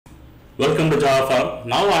Welcome to Java Farm.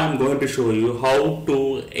 Now I am going to show you how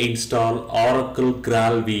to install Oracle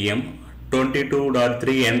GraalVM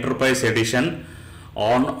 22.3 Enterprise Edition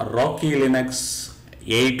on Rocky Linux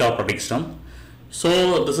 8 operating system.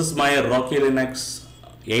 So this is my Rocky Linux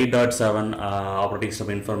 8.7 operating system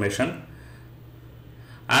information,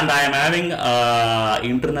 and I am having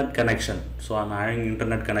internet connection.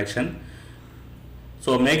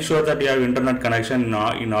 So make sure that you have internet connection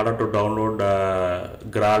in order to download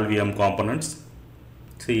GraalVM components.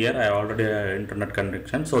 See here, I already have internet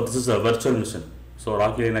connection. So this is a virtual machine. So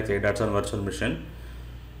Rocky Linux 8.7 virtual machine,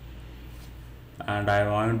 and I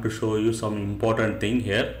want to show you some important thing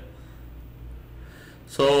here.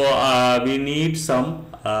 So we need some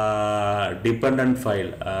dependent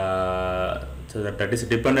file. So that is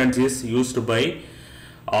dependencies used by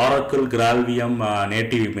Oracle GraalVM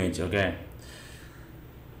native image. Okay.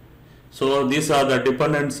 So these are the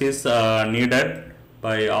dependencies needed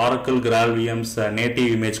by Oracle GraalVM's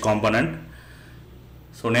native image component.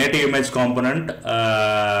 So native image component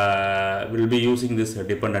will be using these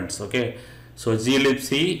dependents. Okay. So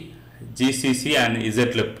glibc, gcc, and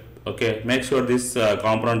zlib. Okay. Make sure these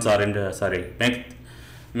components are in.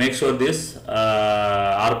 Make sure these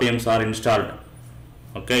RPMs are installed.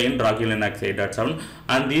 Okay, in Rocky Linux 8.7,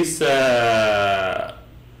 and these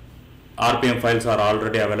RPM files are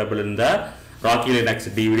already available in the Rocky Linux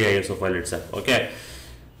DVD ISO file itself. Okay.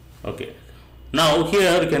 Now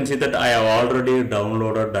here you can see that I have already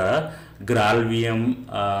downloaded the GraalVM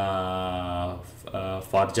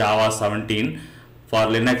for Java 17 for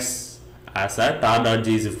Linux as a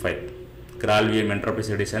tar.gzip file. GraalVM Enterprise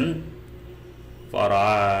Edition for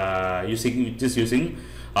using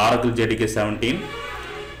Oracle JDK 17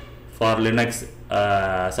 for Linux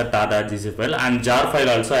as a tar.gzip file, and jar file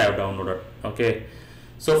also I have downloaded. Okay,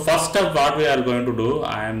 so first step what we are going to do,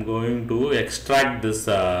 I am going to extract this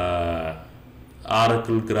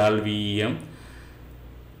Oracle GraalVM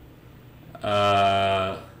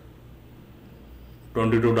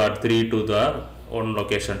 22.3 to the own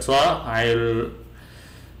location. So I will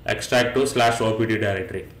extract to /opd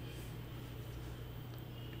directory.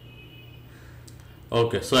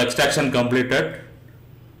 Okay, so extraction completed.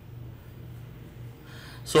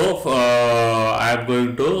 So I am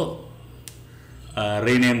going to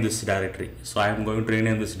rename this directory. So I am going to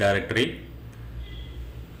rename this directory.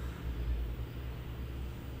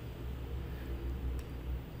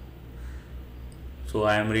 So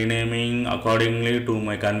I am renaming accordingly to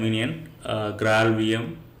my convenient,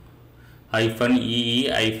 GraalVM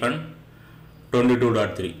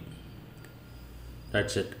 -EE-22.3.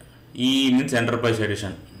 That's it. E means Enterprise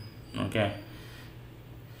Edition. Okay.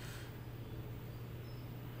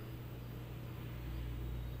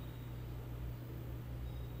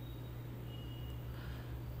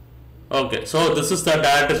 Okay, so this is the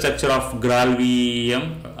directory structure of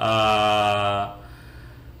GraalVM.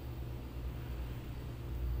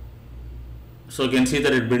 So you can see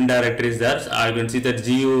that bin directory is there. I can see that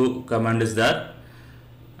gu command is there.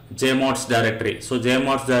 Jmods directory. So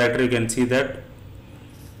Jmods directory, you can see that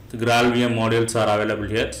the GraalVM modules are available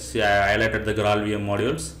here. See, I highlighted the GraalVM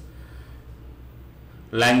modules.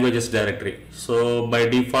 Languages directory. So by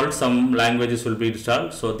default some languages will be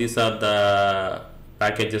installed. So these are the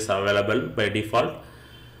packages available by default.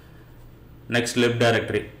 Next, lib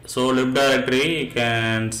directory. So lib directory, you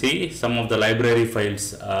can see some of the library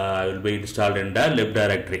files will be installed in the lib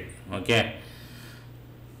directory. Okay.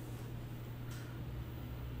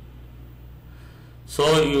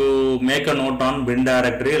 So you make a note on bin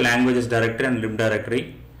directory, languages directory, and lib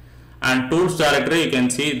directory. And tools directory, you can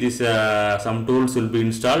see this some tools will be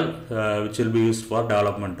installed which will be used for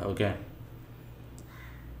development. Okay.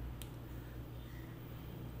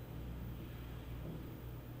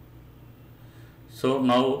 So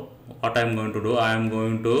now what I am going to do, I am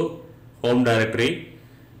going to home directory.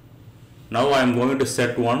 Now I am going to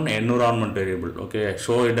set one environment variable. Okay,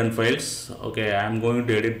 show hidden files. Okay, I am going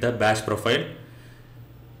to edit the bash profile.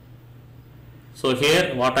 So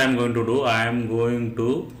here what I am going to do, I am going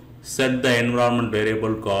to set the environment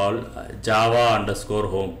variable called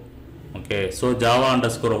Java_home. Okay, so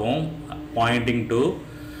Java_home pointing to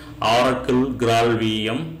Oracle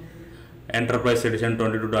GraalVM Enterprise Edition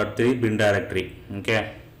 22.3 bin directory.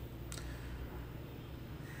 Okay,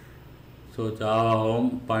 so Java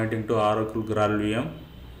home pointing to Oracle GraalVM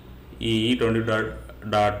EE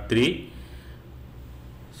 20.3.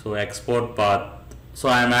 so export path. So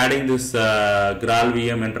I am adding this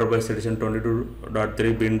GraalVM Enterprise Edition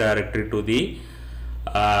 22.3 bin directory to the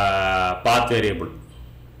path variable.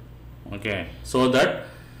 Okay, so that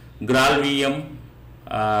GraalVM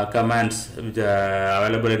commands which are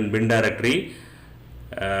available in bin directory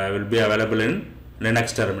will be available in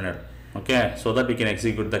Linux terminal. Okay, so that we can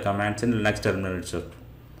execute the commands in Linux terminal itself.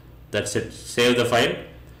 That's it. Save the file.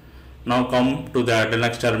 Now come to the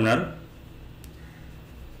Linux terminal.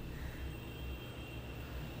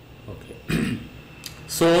 Okay.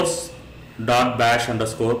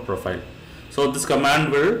 source.bash_profile. So this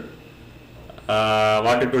command will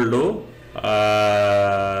what it will do,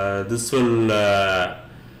 this will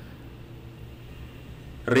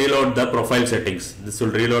reload the profile settings.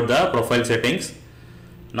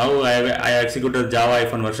 Now I executed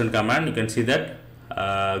java-version command. You can see that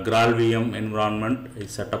GraalVM environment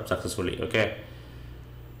is set up successfully. Okay,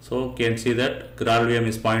 so you can see that GraalVM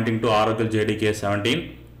is pointing to Oracle JDK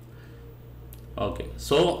 17. Okay,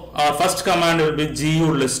 so our first command will be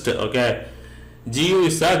gu list. Okay, gu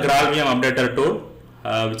is a GraalVM updater tool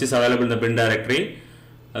which is available in the bin directory.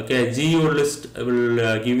 Okay, gu list will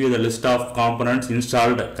give you the list of components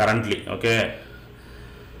installed currently. Okay,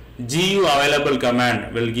 gu available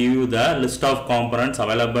command will give you the list of components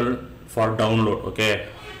available for download. Okay,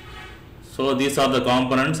 so these are the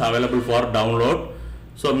components available for download.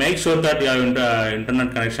 So make sure that you have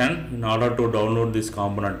internet connection in order to download this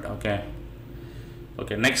component. Okay.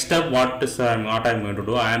 Okay, next step, what I'm going to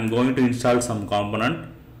do, I am going to install some component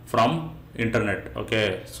from internet.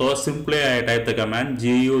 Okay, so simply I type the command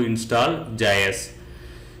gu install JS.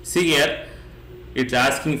 See here, it's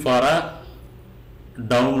asking for a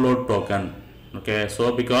download token. Okay,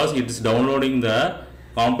 so because it is downloading the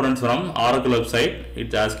components from Oracle website,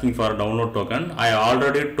 it's asking for a download token. I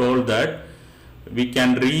already told that we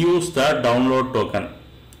can reuse the download token.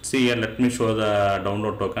 See here, let me show the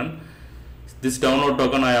download token. This download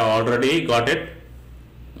token I have already got it.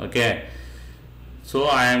 Okay, so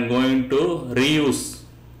I am going to reuse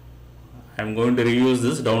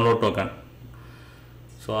this download token.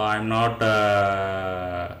 So I am not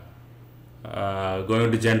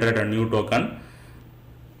going to generate a new token.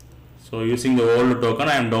 So using the old token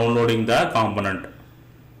I am downloading the component.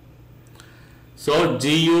 So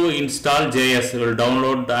gu install JS will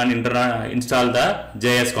download and install the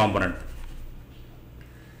JS component.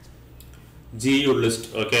 gu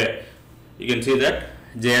list. Okay, you can see that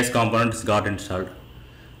JS components got installed.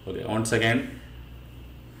 Okay, once again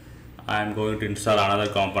I am going to install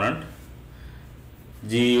another component,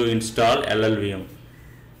 gu install LLVM.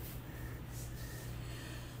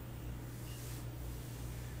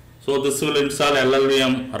 So this will install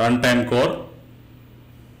LLVM runtime core.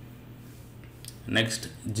 Next,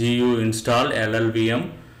 gu install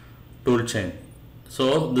LLVM toolchain.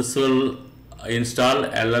 So this will install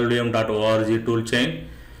llvm.org toolchain.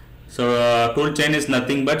 So toolchain is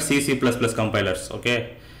nothing but C++ compilers.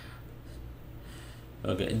 Okay.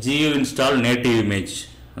 Okay, gu install native image.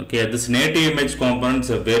 Okay, this native image component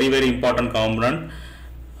is a very important component.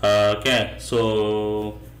 Okay,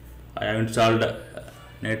 so I have installed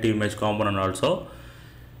native image component also.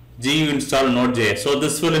 Gu install nodeJS. So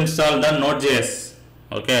this will install the nodeJS.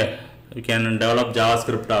 Okay, you can develop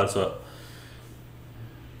JavaScript also.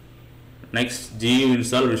 Next, gu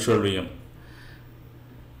install visualvm.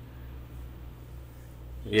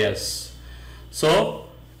 Yes, so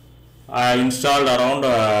I installed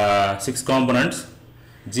around 6 components.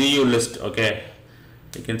 Gu list. Okay,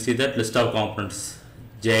 you can see that list of components: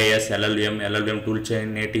 JS, LLVM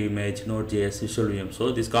toolchain, native image, nodeJS, visualvm.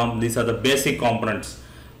 So these are the basic components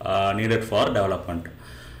needed for development.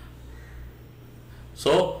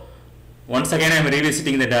 So once again I am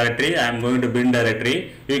revisiting the directory. I am going to bin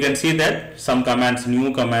directory. You can see that some commands,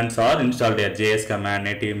 new commands are installed here: JS command,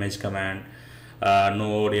 native image command,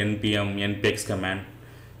 node, npm, npx command,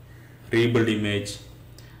 rebuild image.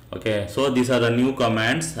 Okay, so these are the new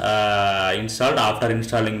commands installed after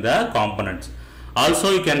installing the components.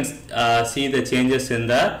 Also you can see the changes in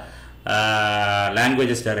the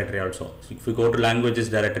languages directory also. So if you go to languages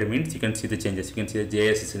directory, means you can see the changes. You can see the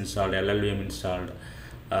JS is installed, LLVM installed,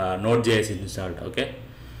 nodeJS is installed. Okay,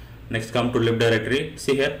 next come to lib directory.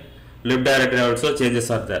 See here, lib directory also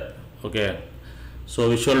changes are there. Okay, so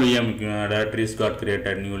visualvm directories got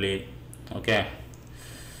created newly. Okay,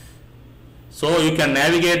 so you can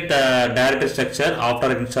navigate the directory structure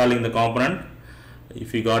after installing the component.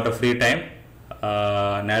 If you got a free time,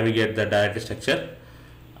 navigate the directory structure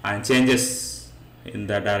and changes in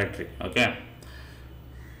the directory. Okay.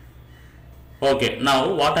 Okay,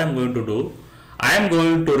 now what I am going to do, I am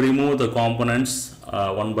going to remove the components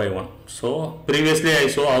one by one. So previously I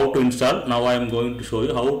saw how to install. Now I am going to show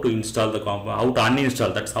you how to install the component, how to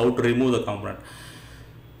uninstall. That's how to remove the component.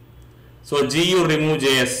 So gu remove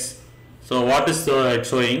JS. So what is it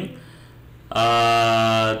showing?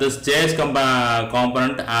 This JS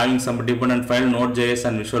component having some dependent file, nodeJS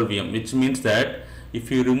and visualvm, which means that If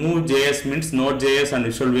you remove JS means nodeJS and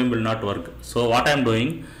visual.vm will not work. So what I am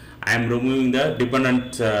doing, I am removing the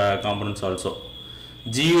dependent components also.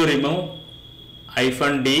 gu remove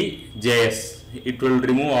 -d JS. It will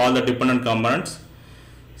remove all the dependent components.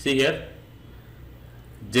 See here,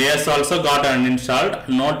 JS also got uninstalled,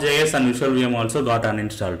 nodeJS and visual.vm also got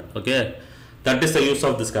uninstalled. Okay, that is the use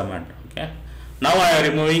of this command. Okay, now I am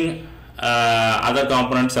removing other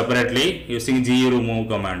components separately using gu remove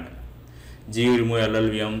command. gu remove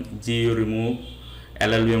LLVM, gu remove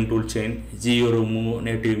LLVM toolchain, gu remove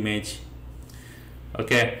native image.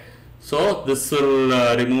 Okay, so this will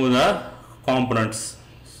remove the components.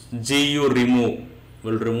 gu remove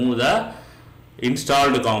will remove the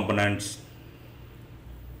installed components.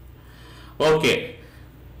 Okay,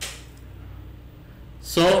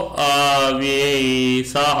 so we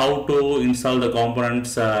saw how to install the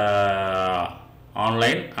components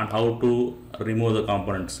online and how to remove the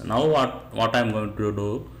components. Now what I am going to do,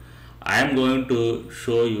 I am going to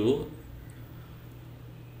show you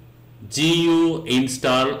gu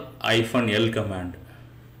install -l command.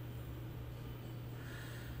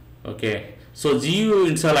 Okay, so gu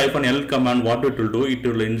install -l command, what it will do, it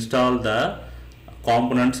will install the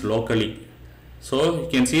components locally. So you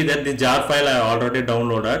can see that the jar file I already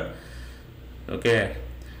downloaded. Okay,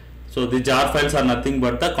 so the jar files are nothing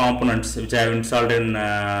but the components which I have installed in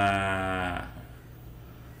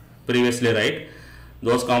previously, right?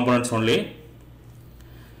 Those components only.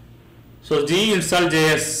 So gu install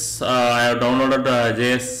JS, I have downloaded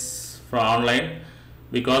JS from online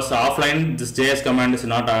because offline this JS command is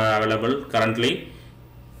not available currently.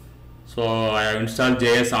 So I have installed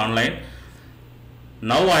JS online.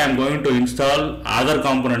 Now I am going to install other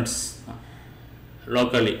components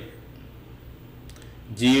locally.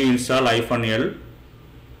 gu install -l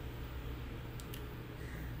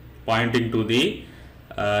pointing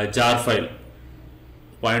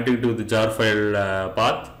to the jar file,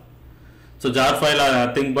 path. So jar file are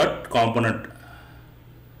nothing but component.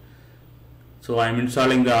 So I am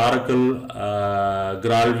installing the Oracle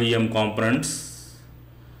GraalVM components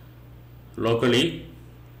locally.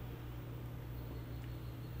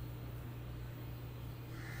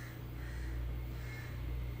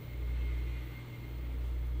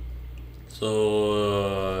 So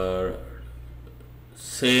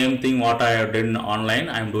same thing what I have done online,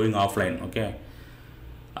 I am doing offline. Okay,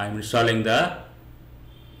 I am installing the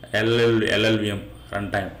LLVM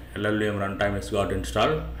runtime. LLVM runtime is got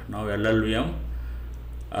installed. Now LLVM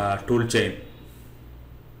toolchain.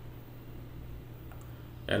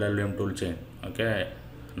 LLVM toolchain. Okay,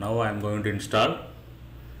 now I am going to install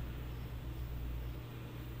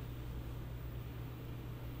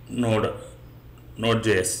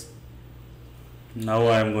nodeJS. Now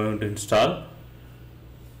I am going to install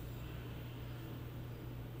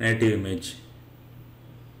native image.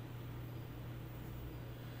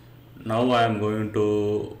 Now I am going to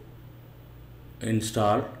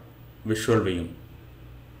install visual.vm.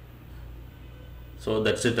 So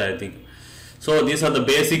that's it, I think. So these are the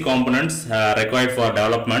basic components required for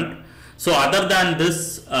development. So other than this,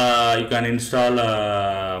 you can install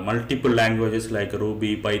multiple languages like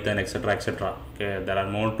Ruby, Python, etc., etc. Okay, there are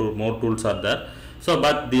more tools are there. So,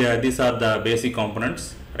 but these are the basic components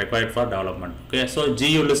required for development. Okay, so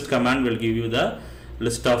gu list command will give you the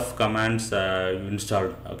list of commands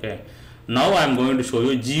installed. Okay, now I am going to show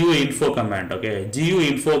you gu info command. Okay, gu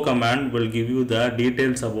info command will give you the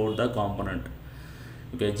details about the component.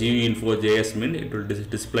 Okay, gu info JS means it will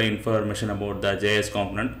display information about the JS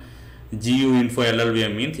component. gu info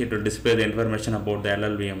LLVM means it will display the information about the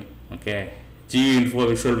LLVM. Okay, gu info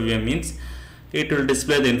visual.vm means it will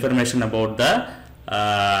display the information about the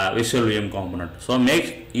visual.vm component. So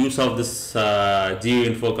make use of this gu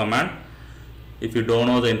info command if you don't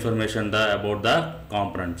know the information about the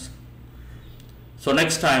components. So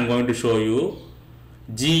next I am going to show you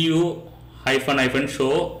gu --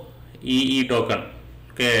 show EE token.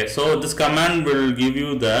 Okay, so this command will give you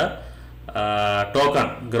the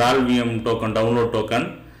token, GraalVM token, download token,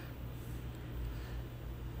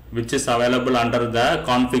 which is available under the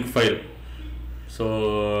config file. So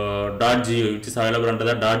 .gu, which is available under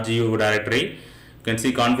the .gu directory. You can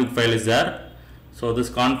see config file is there. So this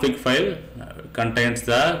config file contains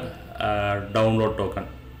the download token.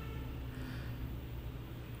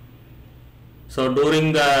 So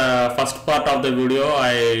during the first part of the video,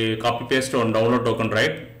 I copy paste on download token,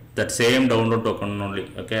 right? That same download token only.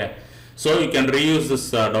 Okay, so you can reuse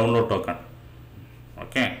this download token.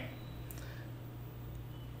 Okay.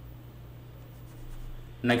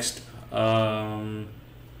 Next, I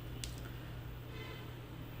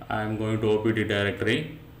am going to OPT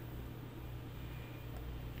directory.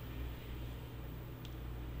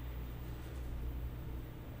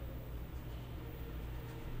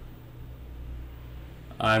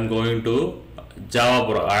 I'm going to Java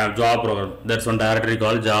program. That's one directory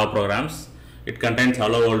called Java programs. It contains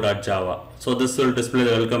hello world.java. So this will display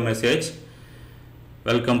the welcome message.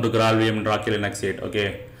 Welcome to GraalVM and Oracle Linux 8.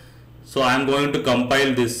 Okay. So I'm going to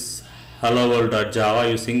compile this hello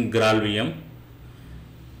world.java using GraalVM.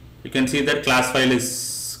 You can see that class file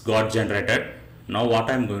is got generated. Now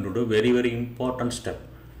what I'm going to do, very important step,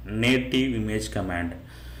 native image command.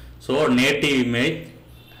 So native image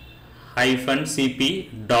 -cp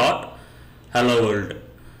dot hello world.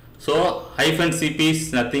 So -cp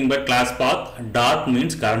is nothing but class path, dot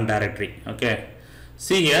means current directory. Okay.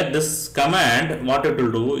 See here, this command, what it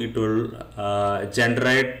will do, it will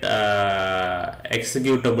generate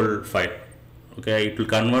executable file. Okay, it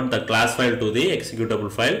will convert the class file to the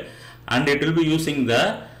executable file, and it will be using the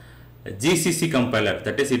GCC compiler,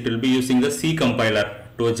 that is, it will be using the C compiler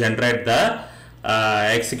to generate the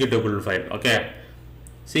executable file. Okay,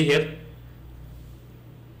 see here,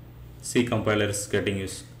 C compiler is getting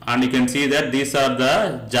used, and you can see that these are the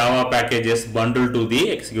Java packages bundled to the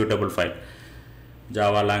executable file.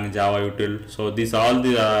 Java lang, Java util. So these are all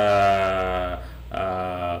the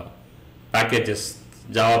packages,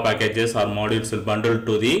 Java packages or modules will bundle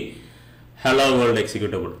to the hello world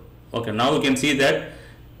executable. Okay, now you can see that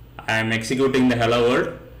I am executing the hello world.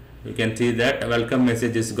 You can see that welcome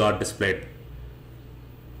message is got displayed.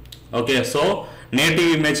 Okay, so native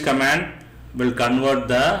image command will convert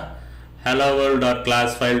the hello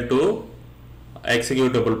world.class file to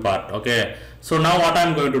executable part. Okay, so now what I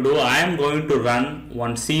am going to do, I am going to run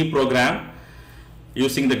one C program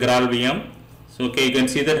using the GraalVM. So okay, you can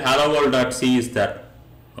see that hello world.c is there.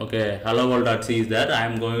 Okay, hello world.c is there. I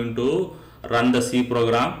am going to run the C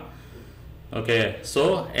program. Okay,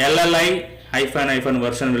 so LLI --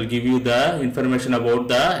 version will give you the information about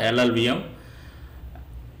the LLVM.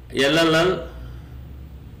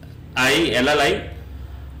 LLI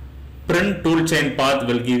print toolchain path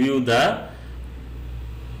will give you the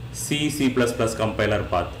C++ compiler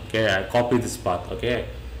path. Okay, I copy this path. Okay,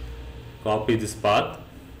 copy this path,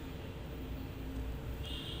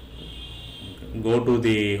 go to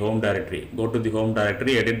the home directory,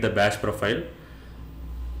 edit the bash profile.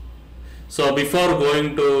 So before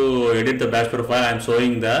going to edit the bash profile, I am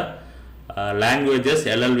showing the languages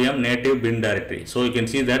LLVM native bin directory. So you can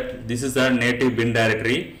see that this is the native bin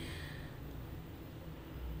directory.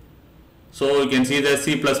 So you can see the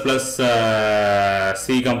C++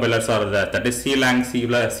 C compilers are there, that is CLang,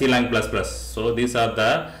 CLang++. So these are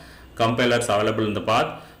the compilers available in the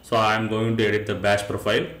path. So I am going to edit the bash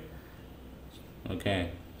profile. Okay,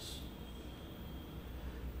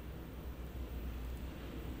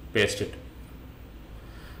 paste it.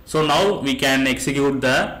 So now we can execute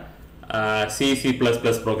the C++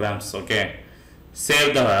 programs. Okay,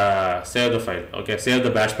 save the file. Okay, save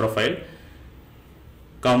the bash profile.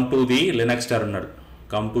 Come to the Linux terminal.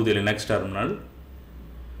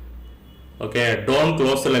 Okay, don't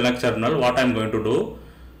close the Linux terminal. What I am going to do,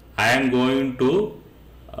 I am going to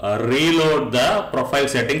reload the profile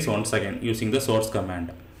settings once again using the source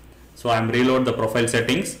command. So I am reload the profile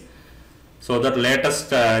settings so that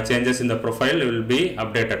latest changes in the profile will be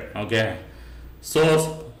updated. Okay, source.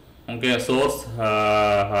 Okay, source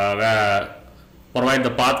provide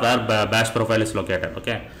the path where bash profile is located.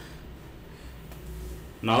 Okay,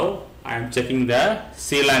 now I am checking the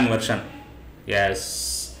CLang version.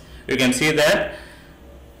 Yes, you can see that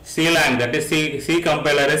CLang, that is C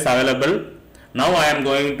compiler is available. Now I am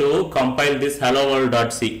going to compile this hello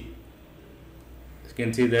world.c. You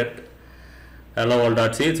can see that hello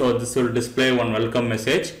world.c. So this will display one welcome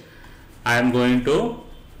message. I am going to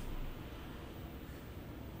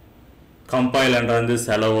compile and run this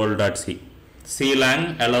hello world.c.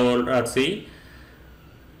 CLang hello world.c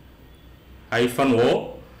 -o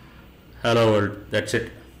hello world. That's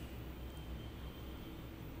it.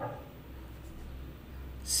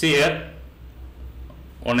 See here,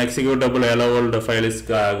 one executable hello world file is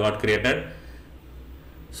got created.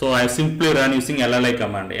 So I simply run using LLI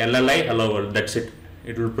command, LLI hello world. That's it.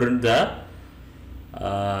 It will print the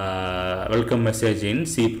welcome message in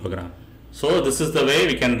C program. So this is the way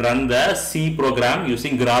we can run the C program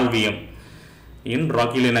using GraalVM in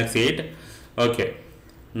Oracle Linux 8. Okay,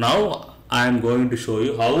 now I am going to show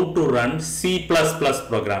you how to run C++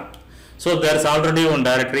 program. So there is already one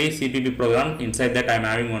directory CPP program. Inside that I am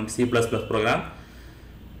having one C++ program.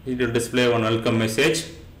 It will display one welcome message.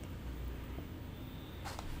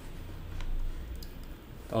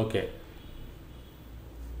 Okay,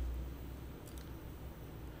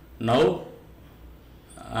 now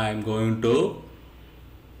I am going to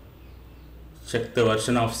check the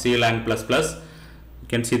version of CLang++. You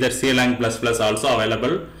can see that CLang++ also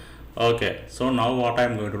available. Okay, so now what I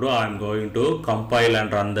am going to do, I am going to compile and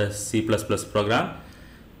run the C++ program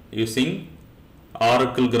using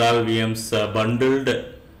Oracle GraalVM's bundled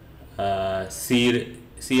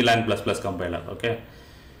C-lang++ compiler. Okay,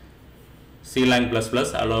 C-lang++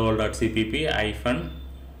 hello world.cpp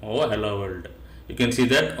 -o hello world. You can see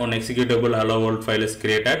that one executable hello world file is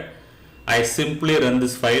created. I simply run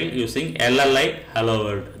this file using lli hello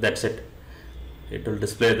world. That's it. It will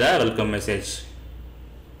display the welcome message.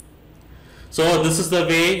 So this is the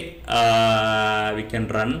way we can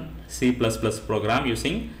run C++ program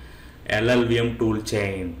using LLVM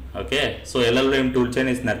toolchain. Okay, so LLVM toolchain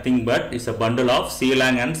is nothing but is a bundle of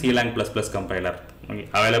C-lang and C-lang++ compiler, okay,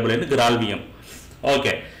 available in GraalVM.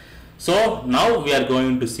 Okay, so now we are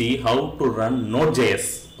going to see how to run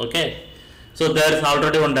nodeJS. Okay, so there is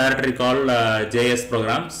already one directory called JS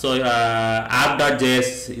program. So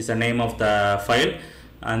app.js is the name of the file,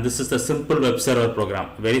 and this is the simple web server program,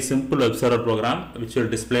 very simple web server program which will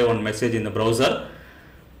display one message in the browser,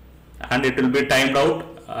 and it will be timed out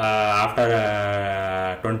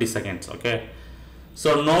after 20 seconds. Okay,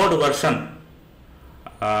 so node version,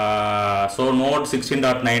 so node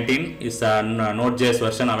 16.19 is a node.js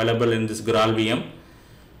version available in this GraalVM.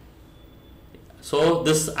 So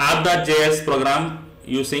this app.js program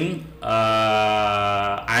using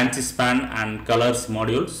ANSI span and colors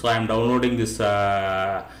modules. So I am downloading this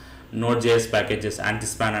node.js packages ANSI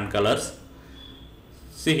span and colors.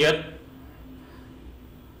 See here,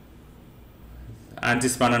 ANSI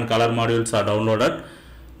span and color modules are downloaded.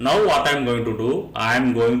 Now what I am going to do, I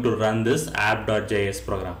am going to run this app.js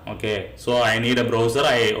program. Okay, so I need a browser.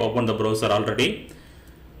 I opened the browser already.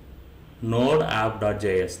 Node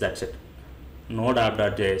app.js, that's it. Node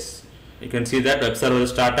app.js. You can see that web server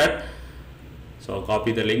is started. So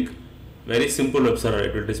copy the link. Very simple web server.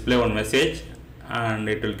 It will display one message and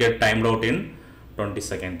it will get timed out in 20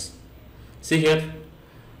 seconds. See here,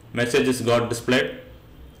 messages got displayed,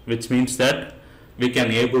 which means that we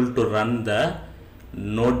can able to run the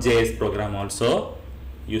nodeJS program also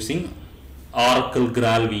using Oracle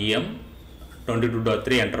GraalVM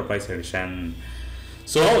 22.3 Enterprise Edition.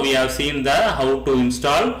 So we have seen the how to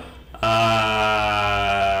install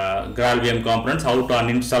GraalVM components, how to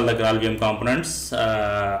uninstall the GraalVM components,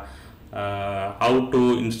 how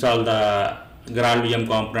to install the GraalVM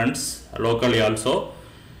components locally also.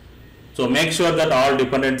 So make sure that all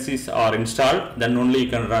dependencies are installed, then only you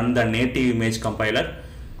can run the native image compiler.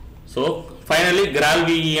 So finally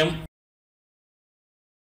GraalVM